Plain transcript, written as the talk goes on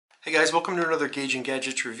Hey guys, welcome to another Gauge and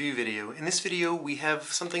Gadgets review video. In this video we have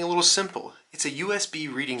something a little simple. It's a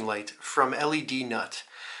USB reading light from LEDNut.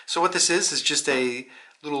 So what this is just a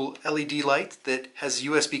little LED light that has a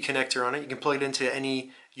USB connector on it. You can plug it into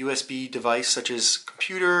any USB device such as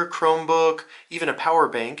computer, Chromebook, even a power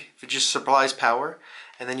bank if it just supplies power,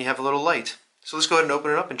 and then you have a little light. So let's go ahead and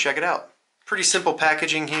open it up and check it out. Pretty simple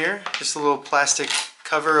packaging here, just a little plastic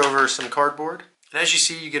cover over some cardboard. And as you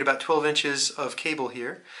see, you get about 12 inches of cable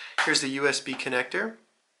here. Here's the USB connector.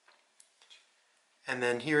 And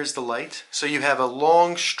then here's the light. So you have a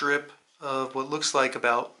long strip of what looks like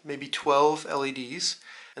about maybe 12 LEDs.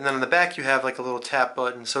 And then on the back you have like a little tap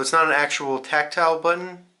button. So it's not an actual tactile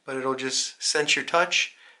button, but it'll just sense your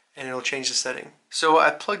touch and it'll change the setting. So I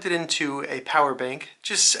plugged it into a power bank,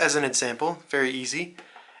 just as an example, very easy.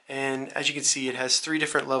 And as you can see, it has 3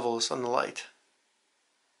 different levels on the light.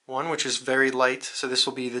 One which is very light, so this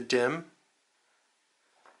will be the dim,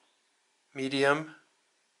 medium,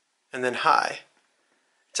 and then high.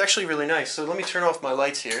 It's actually really nice. So let me turn off my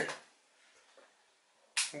lights here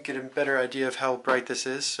and get a better idea of how bright this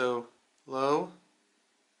is. So low,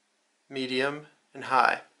 medium, and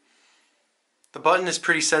high. The button is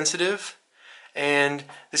pretty sensitive, and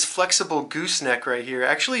this flexible gooseneck right here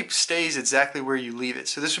actually stays exactly where you leave it.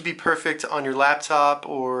 So this would be perfect on your laptop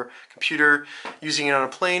or computer, using it on a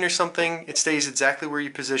plane or something. It stays exactly where you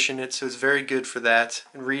position it, so it's very good for that,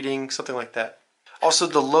 and reading, something like that. Also,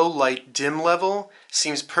 the low light dim level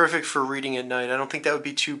seems perfect for reading at night. I don't think that would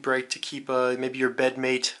be too bright to keep maybe your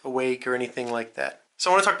bedmate awake or anything like that. So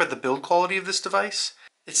I want to talk about the build quality of this device.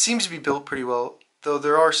 It seems to be built pretty well, though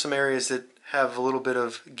there are some areas that have a little bit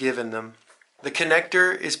of give in them. The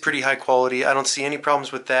connector is pretty high quality. I don't see any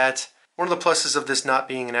problems with that. One of the pluses of this not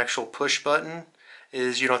being an actual push button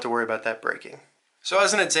is you don't have to worry about that breaking. So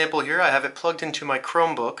as an example here, I have it plugged into my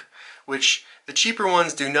Chromebook, which the cheaper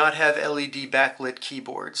ones do not have LED backlit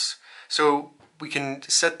keyboards. So we can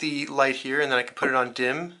set the light here and then I can put it on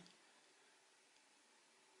dim,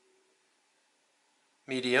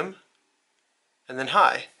 medium, and then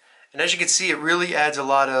high. And as you can see, it really adds a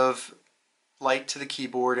lot of light to the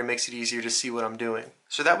keyboard and makes it easier to see what I'm doing.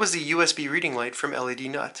 So that was the USB reading light from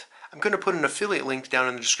LEDNut. I'm going to put an affiliate link down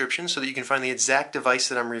in the description so that you can find the exact device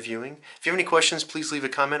that I'm reviewing. If you have any questions, please leave a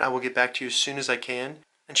comment. I will get back to you as soon as I can.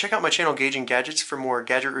 And check out my channel Gauge and Gadgets for more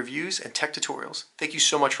gadget reviews and tech tutorials. Thank you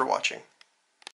so much for watching.